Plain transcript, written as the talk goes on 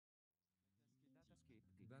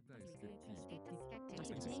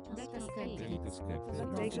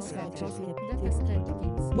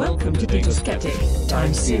Welcome to Data Skeptic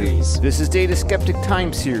Time Series. This is Data Skeptic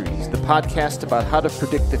Time Series, the podcast about how to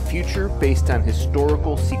predict the future based on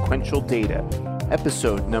historical sequential data.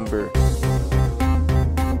 Episode number...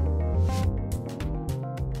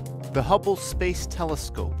 The Hubble Space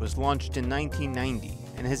Telescope was launched in 1990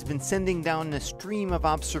 and has been sending down a stream of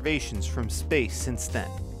observations from space since then.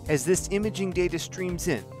 As this imaging data streams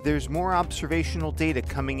in, there's more observational data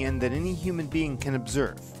coming in than any human being can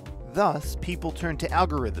observe. Thus, people turn to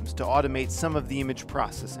algorithms to automate some of the image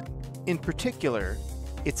processing. In particular,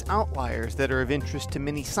 it's outliers that are of interest to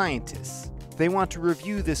many scientists. They want to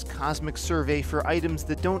review this cosmic survey for items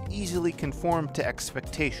that don't easily conform to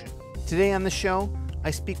expectation. Today on the show, I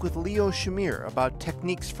speak with Lior Shamir about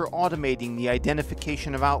techniques for automating the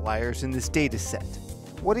identification of outliers in this data set.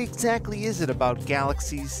 What exactly is it about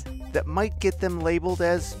galaxies that might get them labeled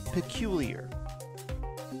as peculiar?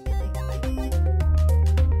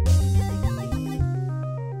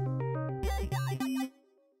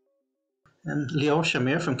 I'm Lior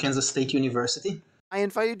Shamir from Kansas State University. I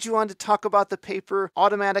invited you on to talk about the paper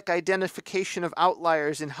Automatic Identification of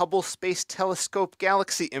Outliers in Hubble Space Telescope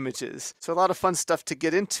Galaxy Images. So a lot of fun stuff to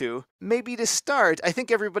get into. Maybe to start, I think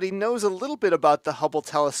everybody knows a little bit about the Hubble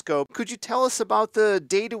telescope. Could you tell us about the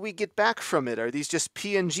data we get back from it? Are these just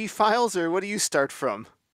PNG files, or what do you start from?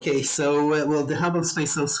 Okay, so the Hubble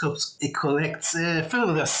Space Telescope, it collects, there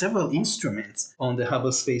are several instruments on the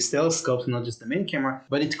Hubble Space Telescope, not just the main camera,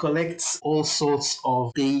 but it collects all sorts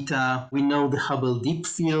of data. We know the Hubble Deep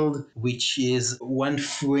Field, which is one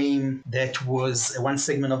frame that was one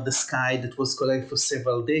segment of the sky that was collected for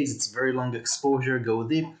several days. It's very long exposure, go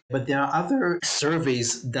deep. But there are other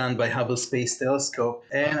surveys done by Hubble Space Telescope.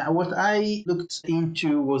 And what I looked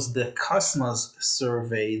into was the Cosmos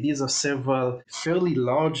survey. These are several fairly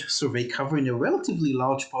large survey covering a relatively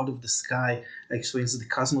large part of the sky. Like, for instance, the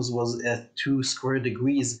cosmos was at 2 square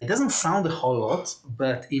degrees. It doesn't sound a whole lot,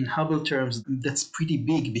 but in Hubble terms, that's pretty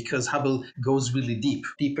big because Hubble goes really deep,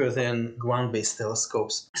 deeper than ground-based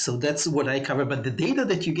telescopes. So that's what I cover. But the data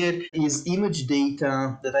that you get is image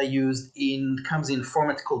data that I used comes in a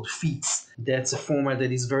format called FEETS. That's a format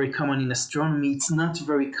that is very common in astronomy. It's not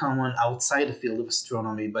very common outside the field of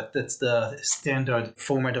astronomy, but that's the standard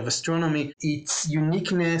format of astronomy. Its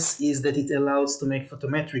uniqueness is that it allows to make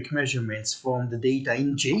photometric measurements from the data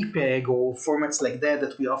in JPEG or formats like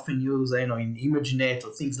that we often use, in ImageNet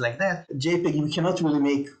or things like that. JPEG, you cannot really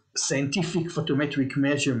make scientific photometric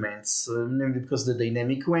measurements, namely because the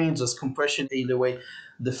dynamic range, there's compression in the way.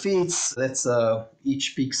 The FEETS, that's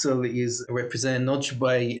each pixel is represented not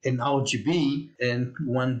by an RGB and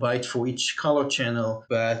 1 byte for each color channel,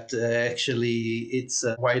 but actually it's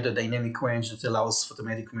a wider dynamic range that allows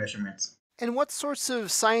photometric measurements. And what sorts of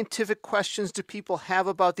scientific questions do people have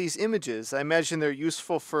about these images? I imagine they're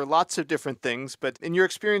useful for lots of different things, but in your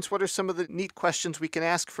experience, what are some of the neat questions we can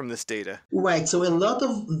ask from this data? Right, so a lot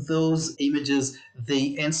of those images,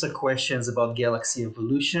 they answer questions about galaxy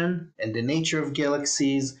evolution and the nature of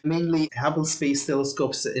galaxies. Mainly Hubble Space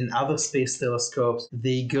Telescopes and other space telescopes,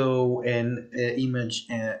 they go and image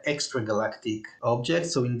extragalactic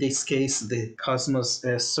objects. So in this case, the Cosmos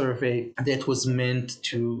survey that was meant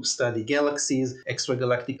to study galaxies,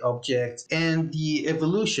 extragalactic objects, and the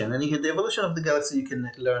evolution. And the evolution of the galaxy you can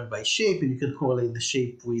learn by shape, and you can correlate the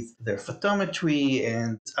shape with their photometry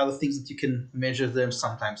and other things that you can measure them,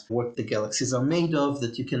 sometimes what the galaxies are made of,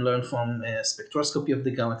 that you can learn from spectroscopy of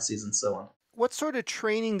the galaxies and so on. What sort of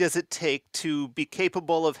training does it take to be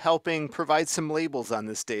capable of helping provide some labels on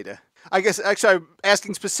this data? I guess, actually, I'm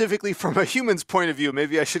asking specifically from a human's point of view.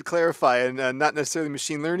 Maybe I should clarify, and not necessarily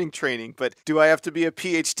machine learning training, but do I have to be a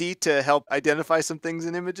PhD to help identify some things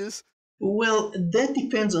in images? Well, that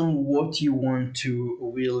depends on what you want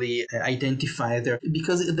to really identify there,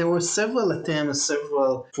 because there were several attempts,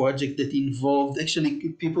 several projects that involved actually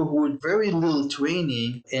people who had very little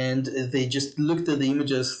training, and they just looked at the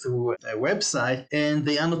images through a website and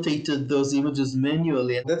they annotated those images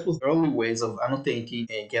manually. And that was early ways of annotating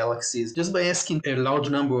galaxies, just by asking a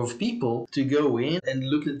large number of people to go in and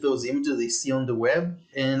look at those images they see on the web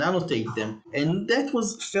and annotate them. And that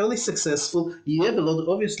was fairly successful. You have a lot,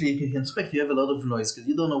 obviously, you can you have a lot of noise because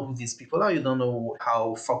you don't know who these people are, you don't know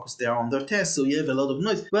how focused they are on their tests, so you have a lot of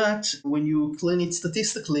noise. But when you clean it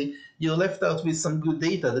statistically, you're left out with some good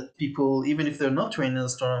data that people, even if they're not trained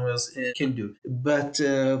astronomers, can do. But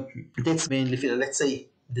that's mainly, let's say,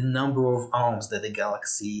 the number of arms that a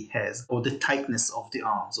galaxy has, or the tightness of the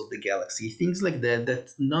arms of the galaxy, things like that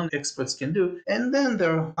non-experts can do. And then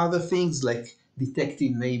there are other things like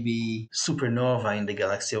detecting maybe supernova in the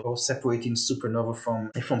galaxy or separating supernova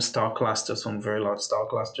from star clusters, from very large star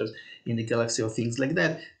clusters in the galaxy or things like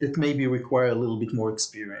that, that maybe require a little bit more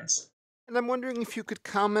experience. And I'm wondering if you could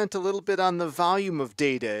comment a little bit on the volume of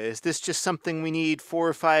data. Is this just something we need 4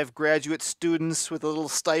 or 5 graduate students with a little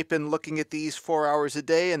stipend looking at these 4 hours a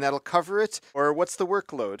day and that'll cover it? Or what's the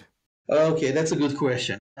workload? Okay, that's a good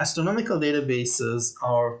question. Astronomical databases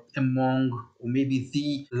are among or maybe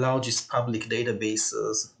the largest public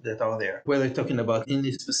databases that are there. Whether you're talking about in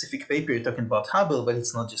this specific paper, you're talking about Hubble, but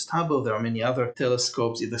it's not just Hubble. There are many other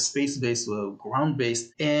telescopes, either space-based or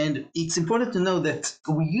ground-based. And it's important to know that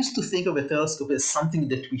we used to think of a telescope as something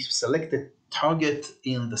that we selected target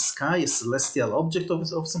in the sky, a celestial object of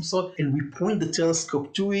some sort, and we point the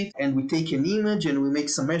telescope to it, and we take an image, and we make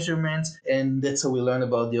some measurements, and that's how we learn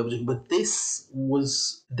about the object. But this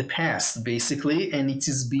was the past, basically, and it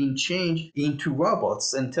is being changed into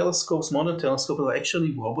robots. And telescopes, modern telescopes, are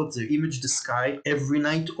actually robots. They image the sky every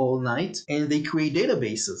night, all night, and they create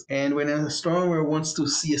databases. And when an astronomer wants to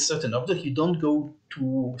see a certain object, you don't go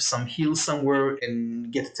to some hill somewhere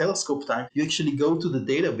and get a telescope time. You actually go to the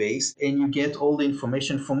database and you get all the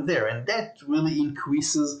information from there. And that really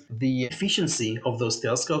increases the efficiency of those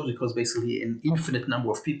telescopes, because basically an infinite number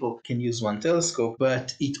of people can use one telescope,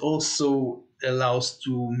 but it also allows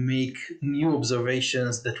to make new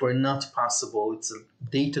observations that were not possible. It's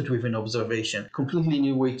a data-driven observation, completely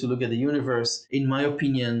new way to look at the universe. In my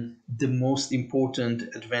opinion, the most important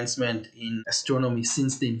advancement in astronomy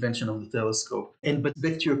since the invention of the telescope. But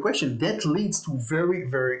back to your question, that leads to very,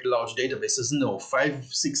 very large databases. No,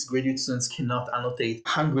 5-6 graduate students cannot annotate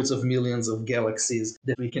hundreds of millions of galaxies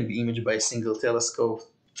that can be imaged by a single telescope.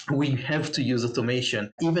 We have to use automation.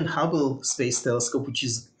 Even Hubble Space Telescope, which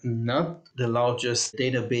is not the largest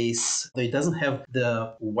database, it doesn't have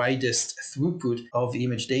the widest throughput of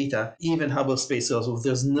image data. Even Hubble Space Telescope,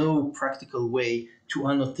 there's no practical way to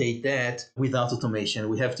annotate that without automation.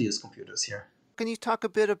 We have to use computers here. Can you talk a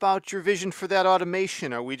bit about your vision for that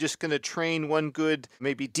automation? Are we just going to train one good,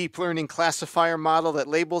 maybe deep learning classifier model that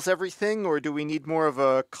labels everything, or do we need more of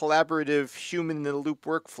a collaborative human-in-the-loop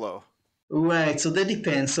workflow? Right, so that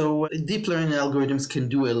depends. So deep learning algorithms can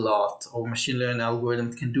do a lot, or machine learning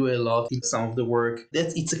algorithms can do a lot in some of the work.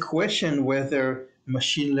 It's a question whether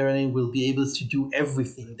machine learning will be able to do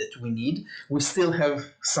everything that we need. We still have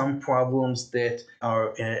some problems that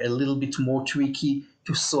are a little bit more tricky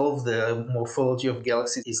to solve. The morphology of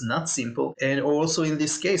galaxies is not simple. And also in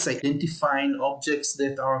this case, identifying objects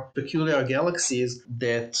that are peculiar galaxies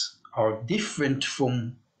that are different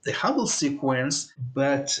from the Hubble sequence,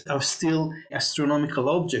 but are still astronomical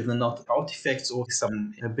objects and not artifacts or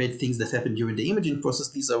some bad things that happen during the imaging process.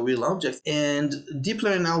 These are real objects. And deep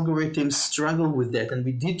learning algorithms struggle with that. And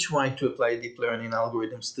we did try to apply deep learning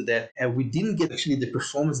algorithms to that. And we didn't get actually the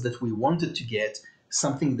performance that we wanted to get,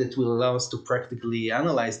 something that will allow us to practically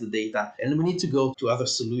analyze the data. And we need to go to other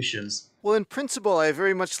solutions. Well, in principle, I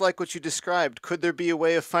very much like what you described. Could there be a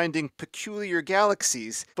way of finding peculiar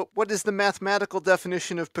galaxies? But what is the mathematical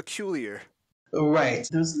definition of peculiar? Right.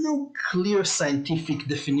 There's no clear scientific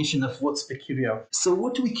definition of what's peculiar. So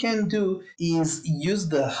what we can do is use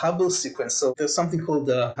the Hubble sequence. So there's something called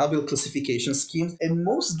the Hubble classification scheme, and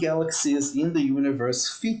most galaxies in the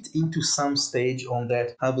universe fit into some stage on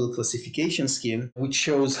that Hubble classification scheme, which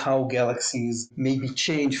shows how galaxies maybe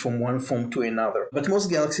change from one form to another. But most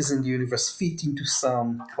galaxies in the universe fit into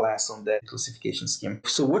some class on that classification scheme.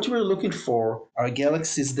 So what we're looking for are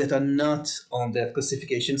galaxies that are not on that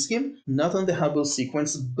classification scheme, not on the Hubble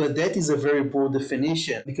sequence, but that is a very broad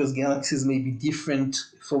definition because galaxies may be different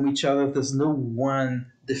from each other. There's no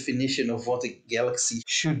one definition of what a galaxy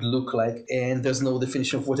should look like, and there's no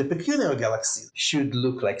definition of what a peculiar galaxy should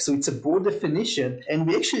look like. So it's a broad definition, and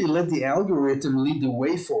we actually let the algorithm lead the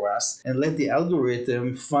way for us and let the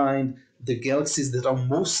algorithm find the galaxies that are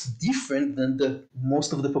most different than the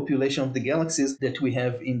most of the population of the galaxies that we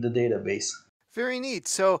have in the database. Very neat.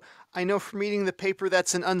 So I know from reading the paper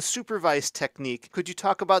that's an unsupervised technique. Could you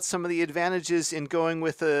talk about some of the advantages in going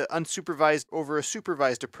with an unsupervised over a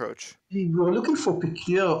supervised approach? We're looking for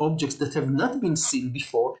peculiar objects that have not been seen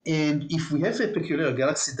before. And if we have a peculiar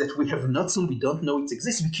galaxy that we have not seen, we don't know it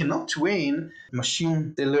exists, we cannot train a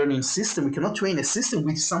machine learning system. We cannot train a system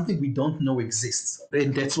with something we don't know exists.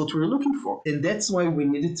 And that's what we're looking for. And that's why we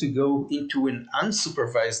needed to go into an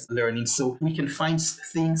unsupervised learning so we can find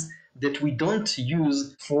things that we don't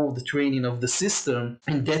use for the training of the system.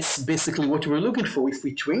 And that's basically what we're looking for. If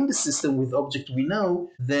we train the system with objects we know,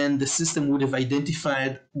 then the system would have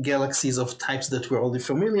identified galaxies of types that we're already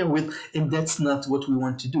familiar with, and that's not what we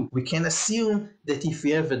want to do. We can assume that if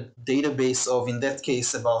we have a database of, in that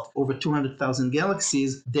case, about over 200,000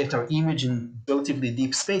 galaxies that are imaged in relatively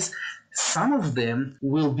deep space, some of them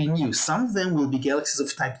will be new. Some of them will be galaxies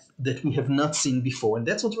of type that we have not seen before, and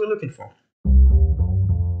that's what we're looking for.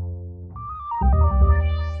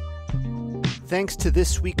 Thanks to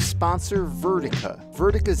this week's sponsor, Vertica.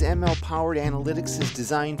 Vertica's ML-powered analytics is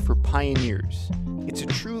designed for pioneers. It's a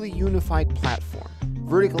truly unified platform.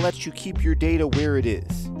 Vertica lets you keep your data where it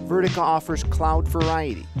is. Vertica offers cloud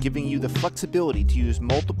variety, giving you the flexibility to use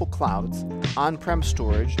multiple clouds, on-prem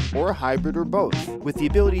storage, or a hybrid or both, with the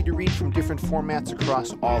ability to read from different formats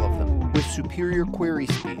across all of them. With superior query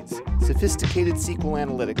speeds, sophisticated SQL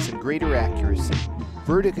analytics, and greater accuracy,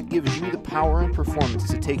 Vertica gives you the power and performance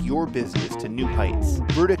to take your business to new heights.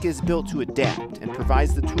 Vertica is built to adapt and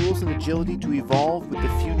provides the tools and agility to evolve with the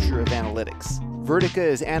future of analytics. Vertica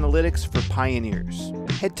is analytics for pioneers.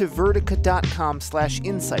 Head to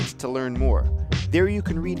vertica.com/insights to learn more. There you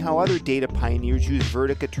can read how other data pioneers use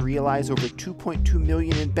Vertica to realize over $2.2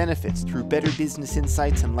 million in benefits through better business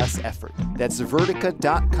insights and less effort. That's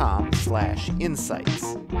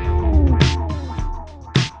vertica.com/insights.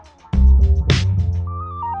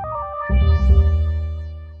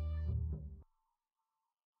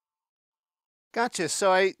 Gotcha.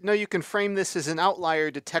 So I know you can frame this as an outlier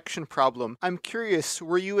detection problem. I'm curious,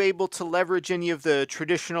 were you able to leverage any of the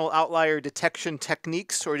traditional outlier detection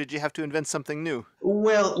techniques, or did you have to invent something new?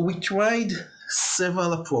 Well, we tried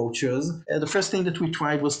several approaches. The first thing that we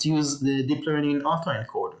tried was to use the deep learning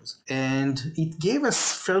autoencoders, and it gave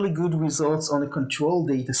us fairly good results on a control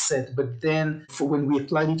data set, but then when we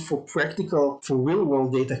applied it for real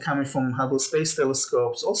world data coming from Hubble Space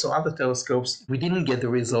Telescopes, also other telescopes, we didn't get the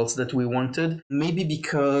results that we wanted, maybe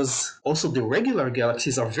because also the regular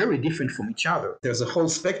galaxies are very different from each other. There's a whole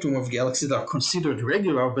spectrum of galaxies that are considered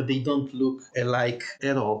regular, but they don't look alike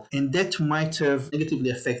at all, and that might have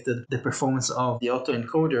negatively affected the performance of the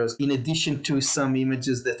autoencoders, in addition to some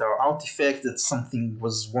images that are artifacts, that something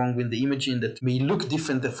was wrong with the imaging that may look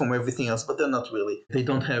different from everything else, but they're not really. They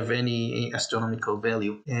don't have any astronomical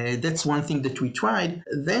value. That's one thing that we tried.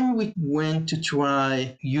 Then we went to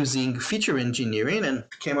try using feature engineering and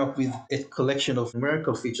came up with a collection of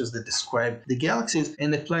numerical features that describe the galaxies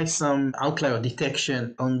and apply some outlier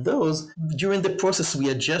detection on those. During the process,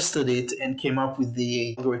 we adjusted it and came up with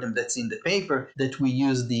the algorithm that's in the paper, that we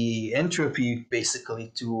use the entropy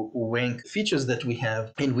basically to rank features that we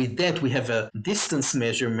have. And with that, we have a distance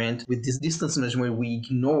measurement. With this distance measurement, we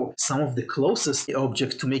ignore some of the closest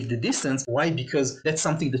objects to make the distance. Why? Because that's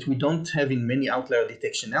something that we don't have in many outlier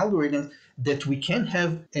detection algorithms, that we can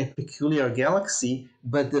have a peculiar galaxy,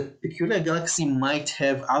 but the peculiar galaxy might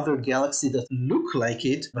have other galaxies that look like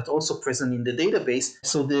it, but also present in the database.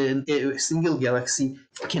 So the single galaxy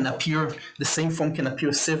can appear, the same form can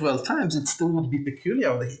appear several times. It still would be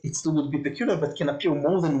peculiar, but can appear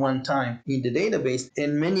more than one time in the database.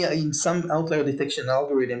 And in some outlier detection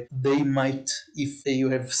algorithm, they might, if you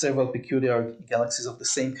have several peculiar galaxies of the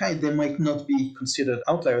same kind, they might not be considered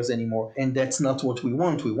outliers anymore. And that's not what we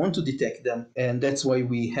want. We want to detect them. And that's why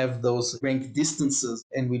we have those ranked distances,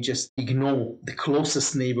 and we just ignore the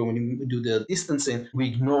closest neighbor. When you do the distancing, we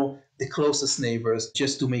ignore the closest neighbors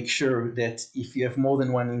just to make sure that if you have more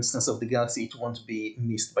than one instance of the galaxy, it won't be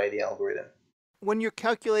missed by the algorithm. When you're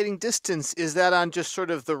calculating distance, is that on just sort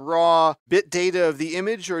of the raw bit data of the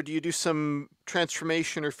image, or do you do some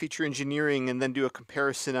transformation or feature engineering and then do a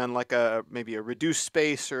comparison on like maybe a reduced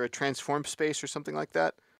space or a transformed space or something like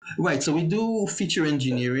that? Right, so we do feature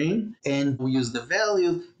engineering and we use the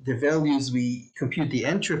values. The values, we compute the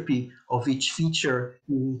entropy of each feature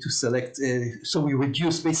to select. So we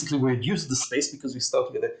reduce the space because we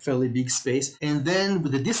start with a fairly big space. And then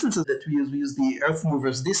with the distances that we use the Earth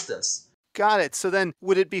mover's distance. Got it. So then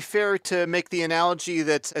would it be fair to make the analogy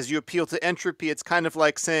that as you appeal to entropy, it's kind of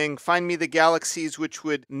like saying, find me the galaxies which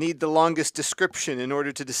would need the longest description in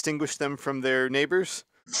order to distinguish them from their neighbors?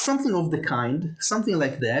 Something of the kind, something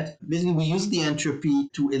like that. Basically, we use the entropy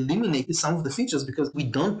to eliminate some of the features because we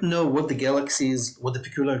don't know what the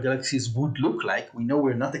peculiar galaxies would look like. We know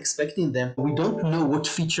we're not expecting them. We don't know what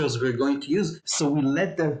features we're going to use. So we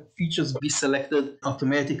let the features be selected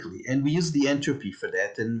automatically. And we use the entropy for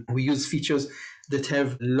that. And we use features that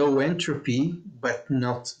have low entropy, but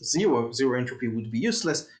not zero. Zero entropy would be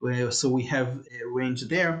useless. So we have a range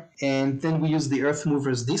there. And then we use the Earth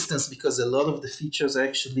mover's distance because a lot of the features are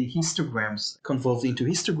actually histograms, convolved into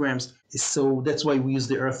histograms. So that's why we use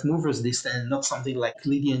the Earth mover's distance, not something like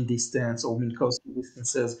Euclidean distance or Minkowski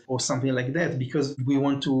distances or something like that, because we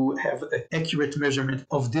want to have an accurate measurement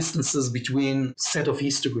of distances between set of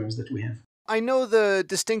histograms that we have. I know the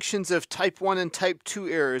distinctions of type 1 and type 2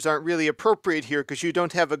 errors aren't really appropriate here because you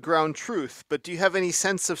don't have a ground truth, but do you have any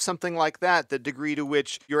sense of something like that, the degree to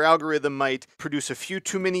which your algorithm might produce a few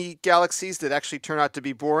too many galaxies that actually turn out to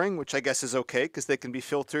be boring, which I guess is okay because they can be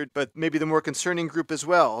filtered, but maybe the more concerning group as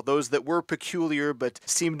well, those that were peculiar but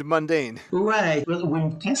seemed mundane? Right. Well,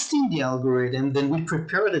 when testing the algorithm, then we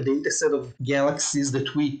prepared a data set of galaxies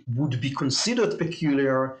that we would be considered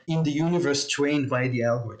peculiar in the universe trained by the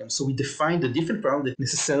algorithm. So we defined a different problem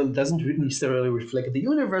that doesn't necessarily reflect the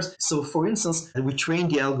universe. So for instance, we trained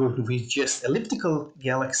the algorithm with just elliptical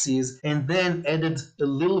galaxies and then added a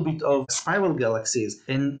little bit of spiral galaxies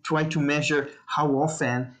and tried to measure how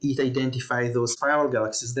often it identified those spiral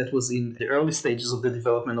galaxies. That was in the early stages of the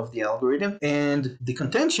development of the algorithm. And the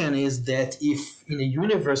contention is that if in a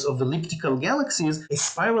universe of elliptical galaxies, a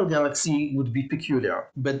spiral galaxy would be peculiar.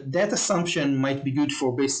 But that assumption might be good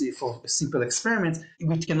for simple experiments.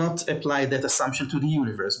 We cannot apply that assumption to the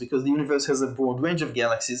universe because the universe has a broad range of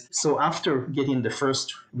galaxies. So after getting the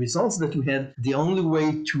first results that we had, the only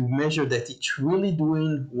way to measure that it's really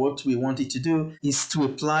doing what we want it to do is to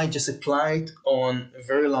apply it on a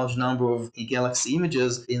very large number of galaxy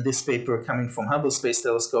images, in this paper coming from Hubble Space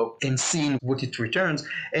Telescope, and seeing what it returns.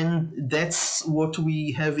 And that's what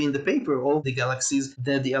we have in the paper, all the galaxies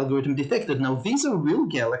that the algorithm detected. Now, these are real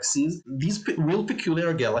galaxies, real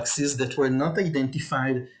peculiar galaxies that were not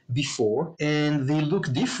identified before, and they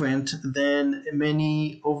look different than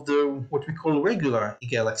many of the what we call regular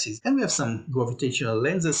galaxies. And we have some gravitational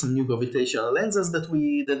lenses, some new gravitational lenses that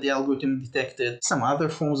the algorithm detected, some other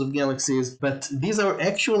forms of galaxies, but these are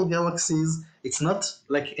actual galaxies. It's not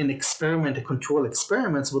like an experiment, a control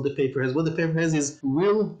experiment, what the paper has. What the paper has is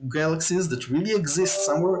real galaxies that really exist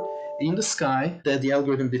somewhere in the sky that the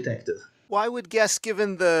algorithm detected. Well, I would guess,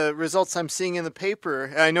 given the results I'm seeing in the paper,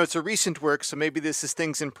 and I know it's a recent work, so maybe this is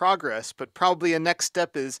things in progress, but probably a next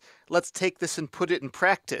step is let's take this and put it in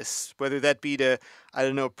practice, whether that be to,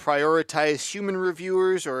 prioritize human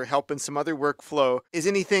reviewers or help in some other workflow. Is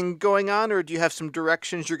anything going on, or do you have some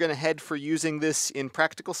directions you're going to head for using this in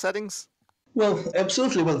practical settings? Well,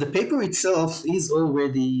 absolutely. Well, the paper itself is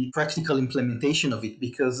already practical implementation of it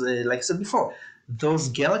because, like I said before, those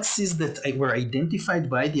galaxies that were identified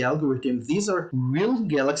by the algorithm, these are real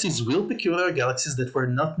galaxies, real peculiar galaxies that were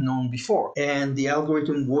not known before. And the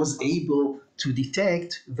algorithm was able to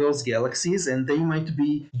detect those galaxies, and they might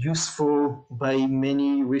be useful by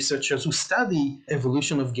many researchers who study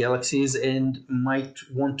evolution of galaxies and might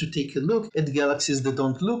want to take a look at galaxies that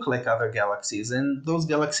don't look like other galaxies. And those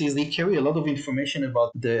galaxies, they carry a lot of information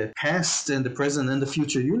about the past and the present and the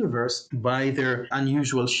future universe by their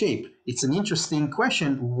unusual shape. It's an interesting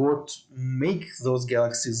question what makes those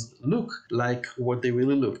galaxies look like what they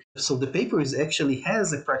really look. So the paper actually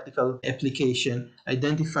has a practical application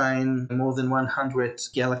identifying more than 100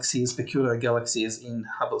 galaxies, peculiar galaxies in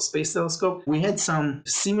Hubble Space Telescope. We had some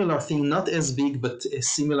similar thing, not as big, but a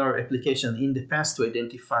similar application in the past to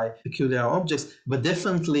identify peculiar objects, but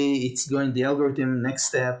definitely the algorithm next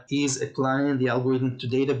step is applying the algorithm to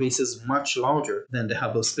databases much larger than the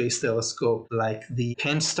Hubble Space Telescope, like the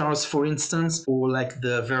Pan-STARRS, for instance, or like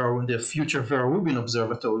the future Vera Rubin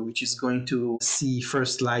Observatory, which is going to see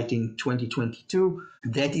first light in 2022.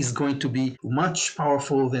 That is going to be much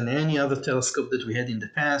powerful than any other telescope that we had in the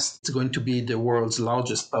past. It's going to be the world's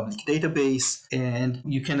largest public database, and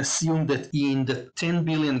you can assume that in the 10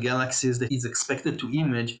 billion galaxies that is expected to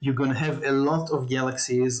image, you're going to have a lot of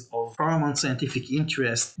galaxies of paramount scientific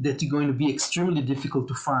interest that are going to be extremely difficult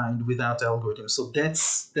to find without algorithms. So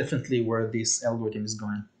that's definitely where this algorithm is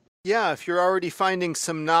going. Yeah, if you're already finding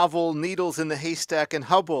some novel needles in the haystack in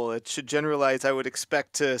Hubble, it should generalize, I would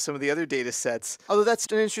expect, to some of the other data sets. Although that's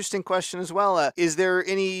an interesting question as well. Is there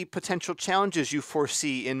any potential challenges you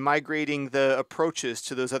foresee in migrating the approaches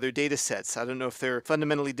to those other data sets? I don't know if they're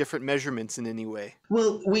fundamentally different measurements in any way.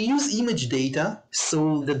 Well, we use image data,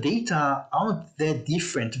 so the data aren't that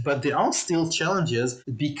different, but there are still challenges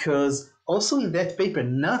because also in that paper,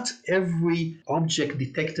 not every object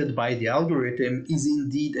detected by the algorithm is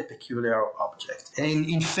indeed a peculiar object. And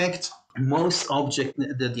in fact, most objects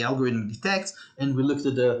that the algorithm detects, and we looked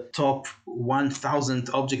at the top 1,000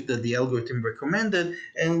 objects that the algorithm recommended,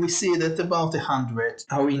 and we see that about 100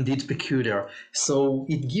 are indeed peculiar. So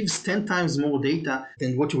it gives 10 times more data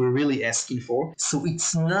than what we're really asking for. So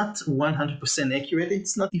it's not 100% accurate.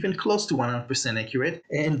 It's not even close to 100% accurate.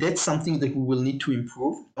 And that's something that we will need to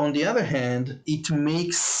improve. On the other hand, it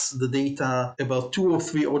makes the data about 2 or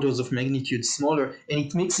 3 orders of magnitude smaller, and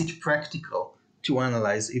it makes it practical to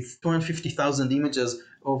analyze. If 250,000 images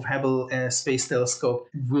of Hubble Space Telescope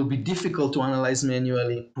will be difficult to analyze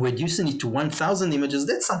manually, reducing it to 1,000 images,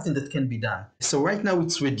 that's something that can be done. So right now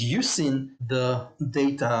it's reducing the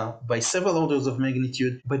data by several orders of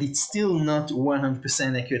magnitude, but it's still not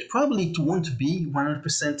 100% accurate. Probably it won't be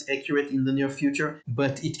 100% accurate in the near future,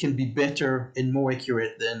 but it can be better and more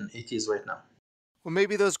accurate than it is right now. Well,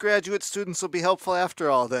 maybe those graduate students will be helpful after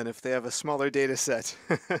all then if they have a smaller data set.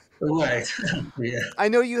 Right. Yeah. I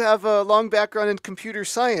know you have a long background in computer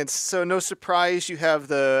science, so no surprise you have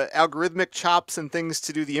the algorithmic chops and things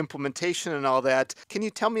to do the implementation and all that. Can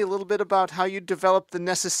you tell me a little bit about how you developed the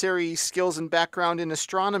necessary skills and background in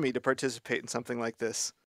astronomy to participate in something like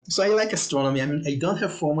this? So I like astronomy. I mean, I don't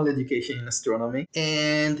have formal education in astronomy,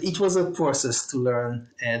 and it was a process to learn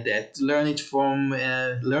that.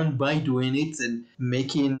 Learn by doing it and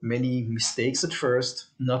making many mistakes at first,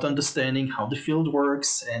 not understanding how the field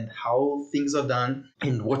works and how things are done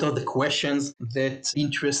and what are the questions that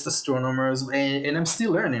interest astronomers. And I'm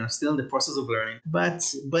still learning. I'm still in the process of learning. But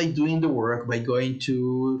by doing the work, by going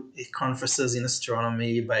to conferences in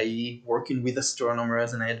astronomy, by working with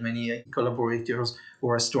astronomers, and I had many collaborators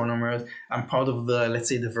or astronomers. I'm part of let's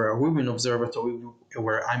say, the Vera Rubin Observatory,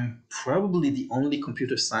 where I'm probably the only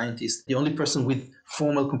computer scientist, the only person with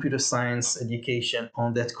formal computer science education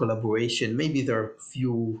on that collaboration. Maybe there are a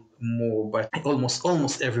few more, but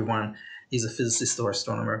almost everyone is a physicist or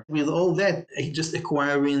astronomer. With all that, I just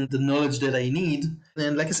acquiring the knowledge that I need.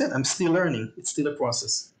 And like I said, I'm still learning. It's still a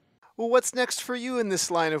process. Well, what's next for you in this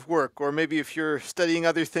line of work, or maybe if you're studying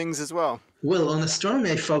other things as well? Well, on astronomy,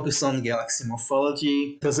 I focus on galaxy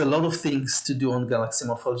morphology. There's a lot of things to do on galaxy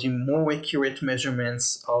morphology, more accurate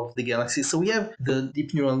measurements of the galaxy. So we have the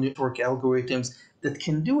deep neural network algorithms that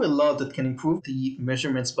can do a lot, that can improve the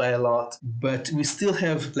measurements by a lot, but we still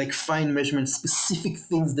have like fine measurements, specific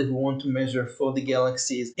things that we want to measure for the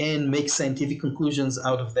galaxies and make scientific conclusions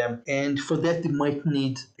out of them. And for that, we might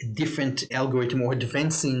need a different algorithm or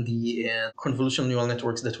advancing the convolutional neural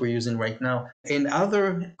networks that we're using right now. And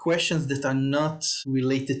other questions that are not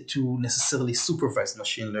related to necessarily supervised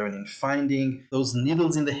machine learning, finding those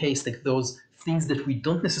needles in the haystack, those things that we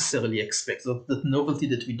don't necessarily expect, that novelty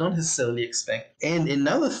that we don't necessarily expect. And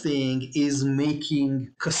another thing is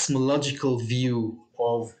making cosmological view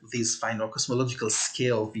of these findings, or cosmological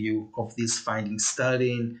scale view of these findings,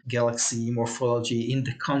 studying galaxy morphology in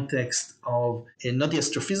the context of not the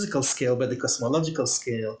astrophysical scale, but the cosmological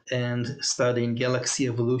scale, and studying galaxy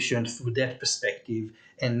evolution through that perspective.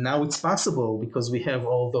 And now it's possible because we have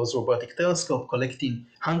all those robotic telescopes collecting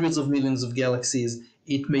hundreds of millions of galaxies.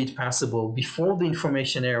 It made possible. Before the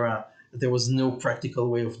information era, there was no practical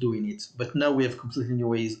way of doing it. But now we have completely new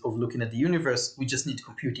ways of looking at the universe. We just need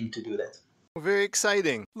computing to do that. Very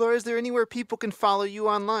exciting. Laura, is there anywhere people can follow you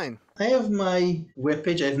online? I have my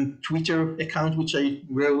webpage. I have a Twitter account, which I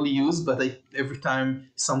rarely use, but every time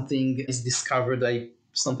something is discovered, I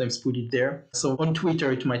sometimes put it there. So on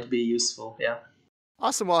Twitter, it might be useful, yeah.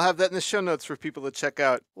 Awesome. Well, I'll have that in the show notes for people to check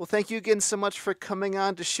out. Well, thank you again so much for coming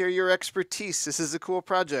on to share your expertise. This is a cool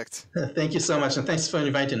project. Thank you so much, and thanks for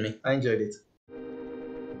inviting me. I enjoyed it.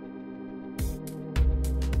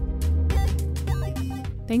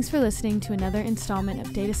 Thanks for listening to another installment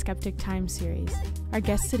of Data Skeptic Time Series. Our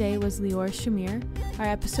guest today was Lior Shamir. Our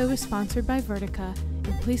episode was sponsored by Vertica,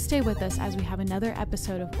 and please stay with us as we have another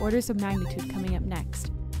episode of Orders of Magnitude coming up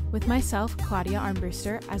next. With myself, Claudia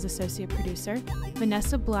Armbruster, as associate producer,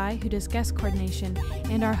 Vanessa Bly, who does guest coordination,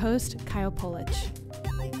 and our host, Kyle Polich.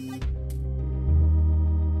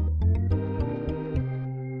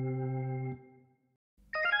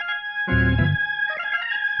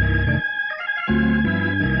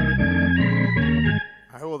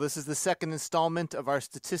 Well, this is the second installment of our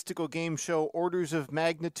statistical game show, Orders of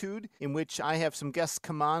Magnitude, in which I have some guests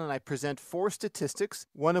come on and I present 4 statistics,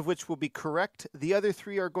 one of which will be correct. The other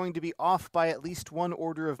 3 are going to be off by at least 1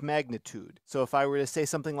 order of magnitude. So if I were to say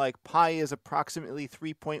something like pi is approximately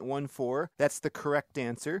 3.14, that's the correct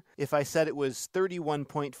answer. If I said it was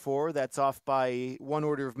 31.4, that's off by 1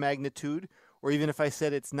 order of magnitude. Or even if I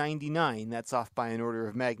said it's 99, that's off by an order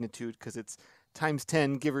of magnitude because it's times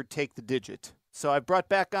 10, give or take the digit. So I brought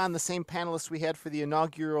back on the same panelists we had for the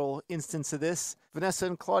inaugural instance of this. Vanessa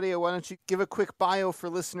and Claudia, why don't you give a quick bio for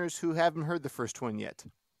listeners who haven't heard the first one yet?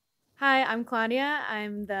 Hi, I'm Claudia.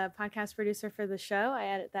 I'm the podcast producer for the show. I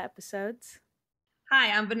edit the episodes.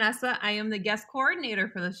 Hi, I'm Vanessa. I am the guest coordinator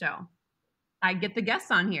for the show. I get the guests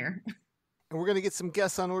on here. And we're going to get some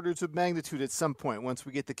guests on orders of magnitude at some point once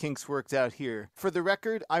we get the kinks worked out here. For the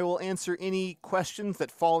record, I will answer any questions that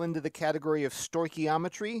fall into the category of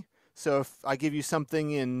stoichiometry. So if I give you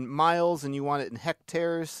something in miles and you want it in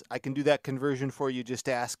hectares, I can do that conversion for you. Just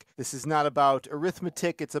ask. This is not about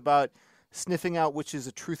arithmetic. It's about sniffing out which is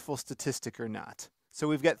a truthful statistic or not. So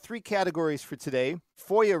we've got 3 categories for today: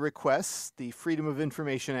 FOIA requests, the Freedom of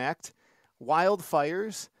Information Act,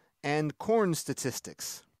 wildfires, and corn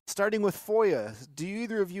statistics. Starting with FOIA, do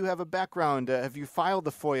either of you have a background? Have you filed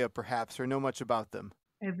the FOIA perhaps or know much about them?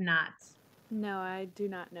 I have not. No, I do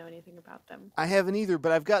not know anything about them. I haven't either,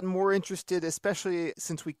 but I've gotten more interested, especially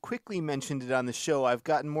since we quickly mentioned it on the show. I've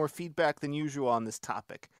gotten more feedback than usual on this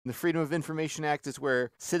topic. The Freedom of Information Act is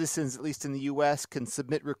where citizens, at least in the U.S., can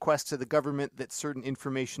submit requests to the government that certain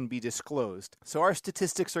information be disclosed. So our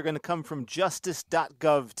statistics are going to come from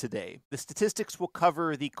justice.gov today. The statistics will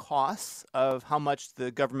cover the costs of how much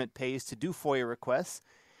the government pays to do FOIA requests.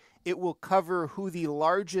 It will cover who the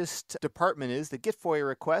largest department is that get FOIA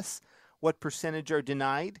requests, what percentage are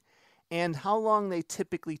denied, and how long they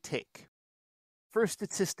typically take. For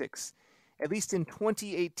statistics, at least in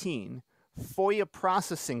 2018, FOIA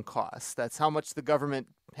processing costs, that's how much the government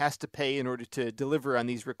has to pay in order to deliver on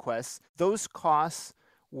these requests, those costs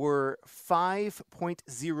were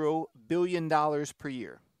 $5.0 billion per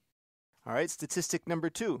year. All right, statistic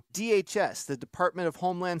number 2. DHS, the Department of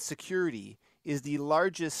Homeland Security, is the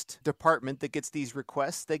largest department that gets these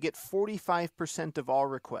requests. They get 45% of all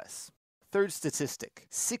requests. Third statistic,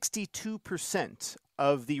 62%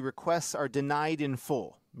 of the requests are denied in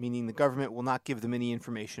full, meaning the government will not give them any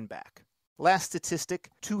information back. Last statistic,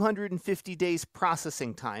 250 days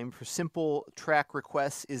processing time for simple track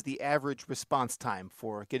requests is the average response time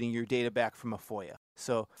for getting your data back from a FOIA.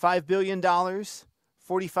 So $5 billion, 45%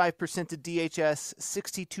 to DHS,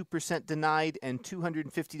 62% denied, and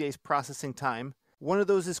 250 days processing time. One of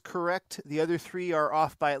those is correct. The other 3 are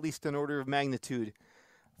off by at least an order of magnitude.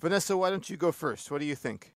 Vanessa, why don't you go first? What do you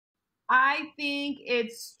think? I think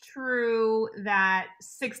it's true that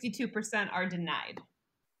 62% are denied.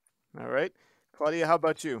 All right. Claudia, how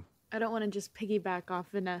about you? I don't want to just piggyback off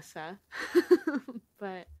Vanessa,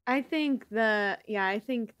 but I think the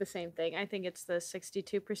same thing. I think it's the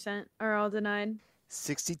 62% are all denied.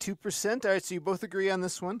 62%. All right, so you both agree on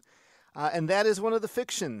this one. And that is one of the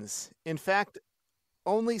fictions. In fact,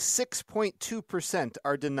 only 6.2%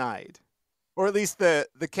 are denied. Or at least the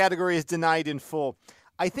category is denied in full.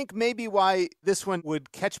 I think maybe why this one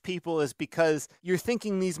would catch people is because you're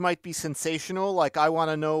thinking these might be sensational, like I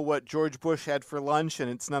want to know what George Bush had for lunch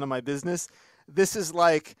and it's none of my business. This is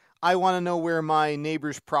like, I want to know where my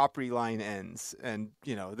neighbor's property line ends. And,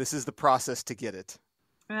 this is the process to get it.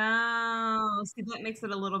 Oh, see, that makes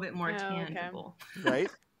it a little bit more tangible. Okay.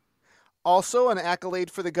 Right? Also, an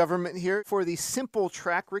accolade for the government here. For the simple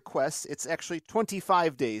track requests, it's actually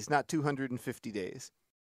 25 days, not 250 days.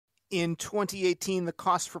 In 2018, the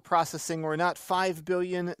costs for processing were not $5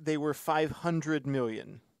 billion, they were $500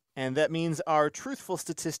 million. And that means our truthful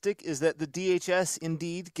statistic is that the DHS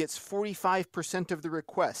indeed gets 45% of the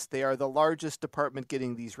requests. They are the largest department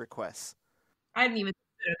getting these requests. I didn't even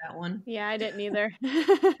consider that one. Yeah, I didn't either.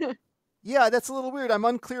 Yeah, that's a little weird. I'm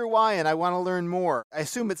unclear why, and I want to learn more. I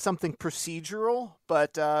assume it's something procedural,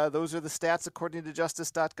 but those are the stats according to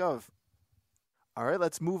justice.gov. All right,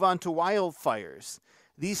 let's move on to wildfires.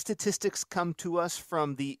 These statistics come to us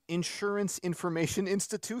from the Insurance Information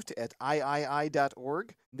Institute at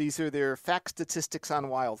III.org. These are their fact statistics on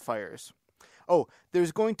wildfires. Oh,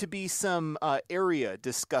 there's going to be some area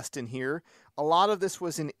discussed in here. A lot of this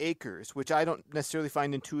was in acres, which I don't necessarily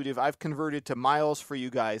find intuitive. I've converted to miles for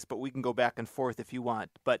you guys, but we can go back and forth if you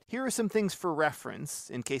want. But here are some things for reference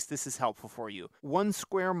in case this is helpful for you. 1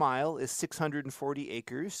 square mile is 640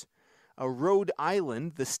 acres. Rhode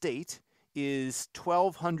Island, the state, is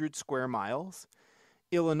 1,200 square miles.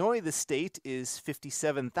 Illinois, the state, is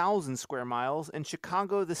 57,000 square miles. And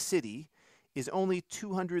Chicago, the city, is only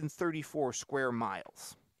 234 square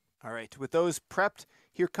miles. All right, with those prepped,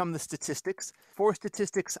 here come the statistics. 4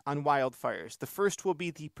 statistics on wildfires. The first will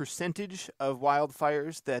be the percentage of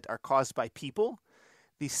wildfires that are caused by people.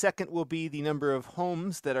 The second will be the number of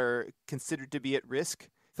homes that are considered to be at risk.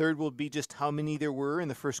 Third will be just how many there were in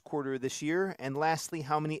the first quarter of this year. And lastly,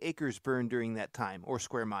 how many acres burned during that time, or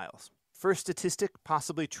square miles. First statistic,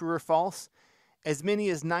 possibly true or false. As many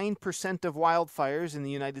as 9% of wildfires in the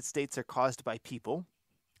United States are caused by people.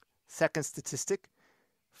 Second statistic,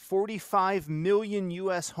 45 million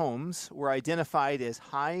U.S. homes were identified as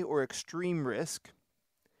high or extreme risk.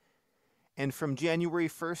 And from January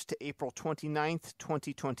 1st to April 29th,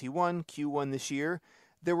 2021, Q1 this year,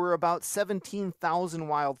 there were about 17,000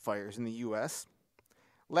 wildfires in the U.S.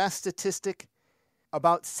 Last statistic,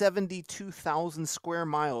 about 72,000 square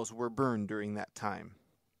miles were burned during that time.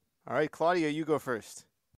 All right, Claudia, you go first.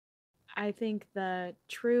 I think the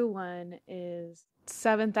true one is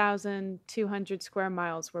 7,200 square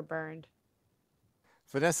miles were burned.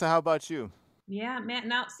 Vanessa, how about you? Yeah, man.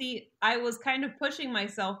 Now, see, I was kind of pushing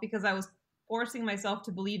myself because I was forcing myself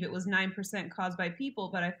to believe it was 9% caused by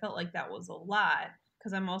people, but I felt like that was a lot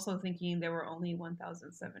because I'm also thinking there were only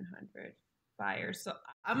 1,700 fires. So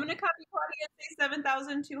I'm going to copy Claudia and say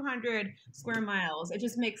 7,200 square miles. It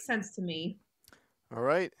just makes sense to me. All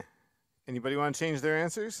right. Anybody want to change their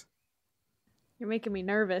answers? You're making me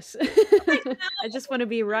nervous. I just want to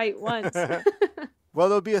be right once. Well,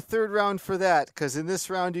 there'll be a third round for that, because in this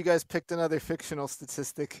round, you guys picked another fictional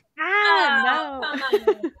statistic. No. Come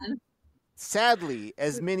on. Sadly,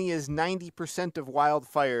 as many as 90% of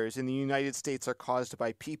wildfires in the United States are caused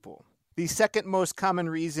by people. The second most common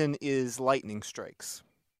reason is lightning strikes.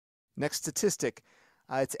 Next statistic,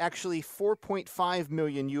 it's actually 4.5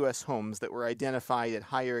 million U.S. homes that were identified at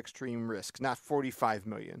higher extreme risk, not 45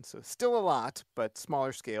 million. So still a lot, but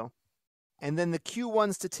smaller scale. And then the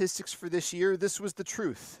Q1 statistics for this year, this was the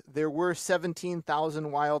truth. There were 17,000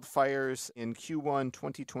 wildfires in Q1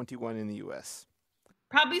 2021 in the U.S.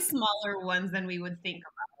 Probably smaller ones than we would think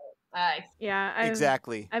about. Yeah,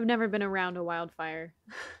 Exactly. I've never been around a wildfire,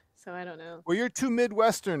 so I don't know. Well, you're two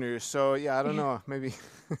Midwesterners, so yeah, I don't know, maybe.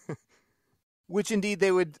 Which indeed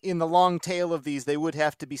they would, in the long tail of these, they would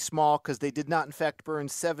have to be small because they did not in fact burn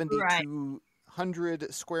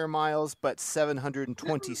 7,200 square miles, but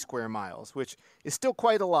 720 square miles, which is still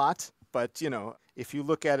quite a lot. But, you know, if you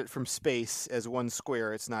look at it from space as one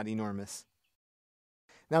square, it's not enormous.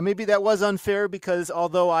 Now, maybe that was unfair because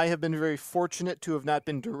although I have been very fortunate to have not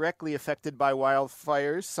been directly affected by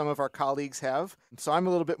wildfires, some of our colleagues have. So I'm a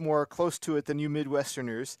little bit more close to it than you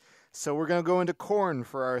Midwesterners. So we're going to go into corn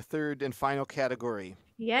for our third and final category.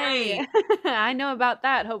 Yay! I know about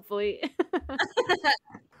that, hopefully.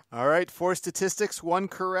 All right, 4 statistics, 1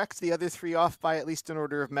 correct, the other 3 off by at least an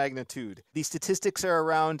order of magnitude. These statistics are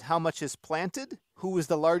around how much is planted, who is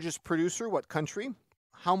the largest producer, what country,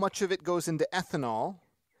 how much of it goes into ethanol,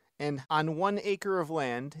 and on 1 acre of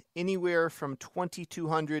land, anywhere from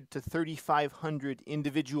 2,200 to 3,500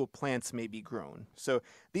 individual plants may be grown. So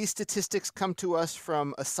these statistics come to us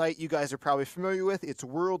from a site you guys are probably familiar with. It's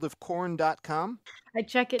worldofcorn.com. I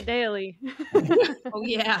check it daily. Oh,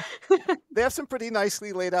 yeah. They have some pretty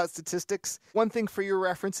nicely laid out statistics. One thing for your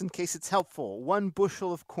reference in case it's helpful, 1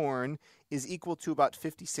 bushel of corn is equal to about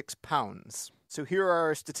 56 pounds. So here are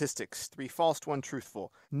our statistics, 3 false, 1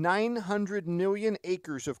 truthful. 900 million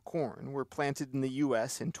acres of corn were planted in the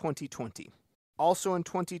U.S. in 2020. Also in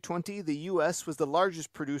 2020, the U.S. was the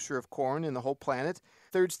largest producer of corn in the whole planet.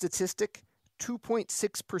 Third statistic,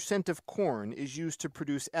 2.6% of corn is used to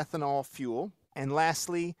produce ethanol fuel. And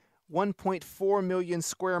lastly, 1.4 million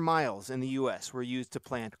square miles in the U.S. were used to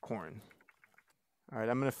plant corn. All right,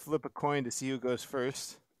 I'm going to flip a coin to see who goes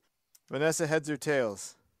first. Vanessa, heads or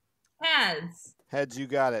tails? Heads. Heads, you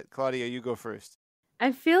got it. Claudia, you go first.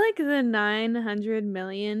 I feel like the 900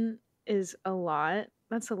 million is a lot.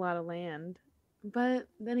 That's a lot of land. But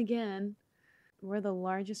then again, we're the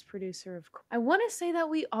largest producer of corn. I want to say that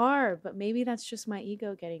we are, but maybe that's just my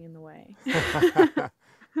ego getting in the way.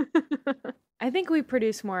 I think we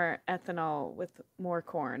produce more ethanol with more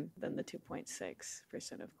corn than the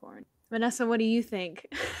 2.6% of corn. Vanessa, what do you think?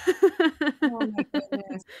 Oh my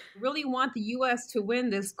goodness. I really want the U.S. to win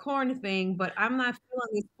this corn thing, but I'm not feeling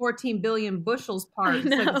this 14 billion bushels part. It's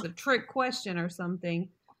like it's a trick question or something.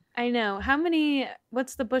 I know.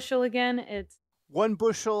 What's the bushel again? It's 1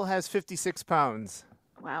 bushel has 56 pounds.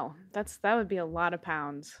 Wow, that would be a lot of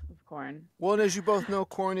pounds of corn. Well, and as you both know,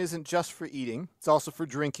 corn isn't just for eating. It's also for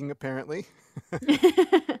drinking, apparently.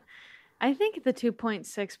 I think the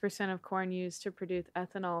 2.6% of corn used to produce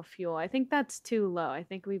ethanol fuel, I think that's too low. I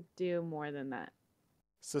think we do more than that.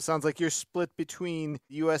 So it sounds like you're split between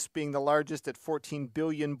the U.S. being the largest at 14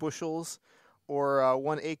 billion bushels or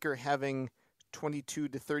 1 acre having 22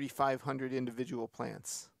 to 3,500 individual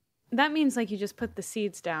plants. That means like you just put the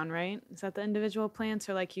seeds down, right? Is that the individual plants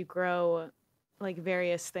or like you grow like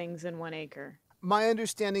various things in 1 acre? My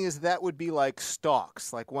understanding is that would be like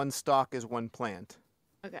stalks, like 1 stalk is 1 plant.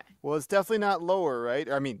 Okay. Well, it's definitely not lower, right?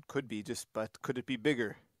 I mean, could be but could it be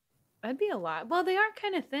bigger? That'd be a lot. Well, they are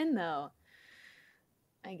kind of thin, though,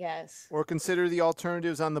 I guess. Or consider the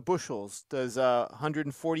alternatives on the bushels. Does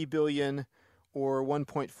 140 billion or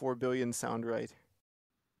 1.4 billion sound right?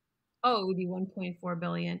 Oh, it would be 1.4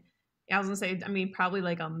 billion. I was gonna say, I mean, probably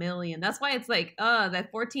like a million. That's why it's like,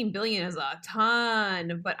 that 14 billion is a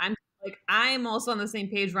ton. But I'm also on the same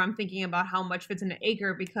page where I'm thinking about how much fits in an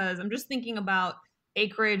acre, because I'm just thinking about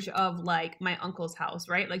acreage of like my uncle's house,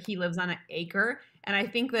 right? Like he lives on an acre, and I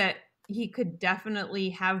think that he could definitely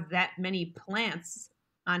have that many plants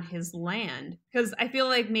on his land, because I feel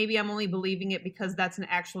like maybe I'm only believing it because that's an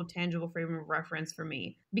actual tangible frame of reference for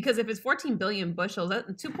me. Because if it's 14 billion bushels,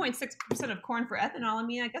 that's 2.6% of corn for ethanol. I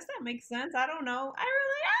mean, I guess that makes sense. I don't know.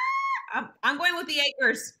 I'm going with the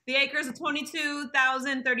acres. The acres of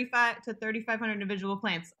 22,035 to 3,500 individual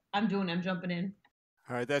plants. I'm jumping in.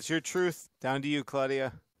 All right, that's your truth. Down to you,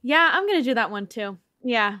 Claudia. Yeah, I'm going to do that one too.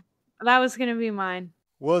 Yeah, that was going to be mine.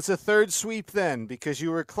 Well, it's a third sweep then, because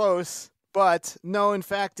you were close. But no, in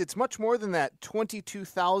fact, it's much more than that.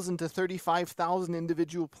 22,000 to 35,000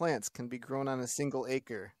 individual plants can be grown on a single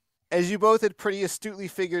acre. As you both had pretty astutely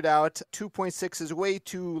figured out, 2.6 is way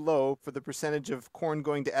too low for the percentage of corn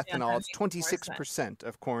going to ethanol. It's 26%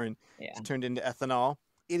 of corn is turned into ethanol.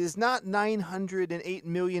 It is not 908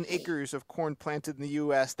 million acres of corn planted in the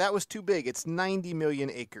U.S. That was too big. It's 90 million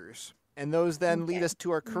acres. And those then lead us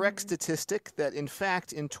to our correct statistic that, in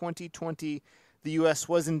fact, in 2020, the U.S.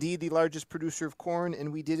 was indeed the largest producer of corn,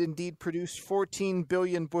 and we did indeed produce 14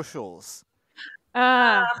 billion bushels.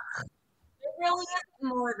 It really is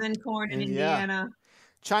more than corn in Indiana.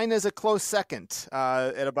 China's a close second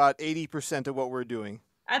at about 80% of what we're doing.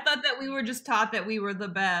 I thought that we were just taught that we were the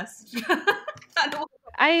best.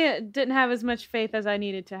 I didn't have as much faith as I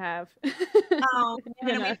needed to have.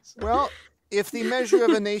 Well, if the measure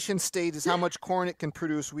of a nation state is how much corn it can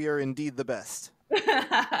produce, we are indeed the best.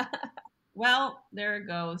 Well, there it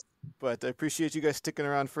goes. But I appreciate you guys sticking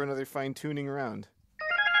around for another fine-tuning round.